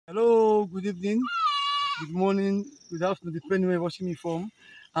Hello, good evening, good morning, good afternoon, depending where you're watching me from.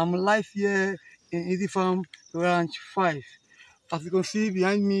 I'm live here in EasyFarm Ranch 5. As you can see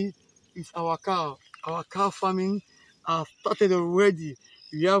behind me is our cow. Our cow farming has started already.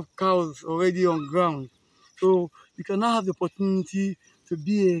 We have cows already on ground. So you can now have the opportunity to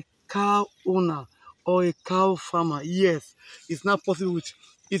be a cow owner or a cow farmer. Yes, it's not possible with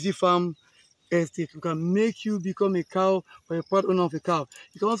EasyFarm estate. We can make you become a cow or a part owner of a cow.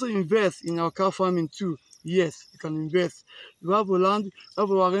 You can also invest in our cow farming too. Yes, you can invest. You have a land, you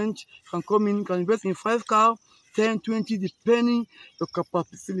have a ranch, you can come in, you can invest in 5 cows, 10, 20, depending your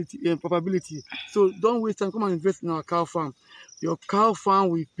capability and probability. So don't waste time, come and invest in our cow farm. Your cow farm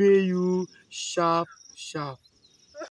will pay you sharp, sharp.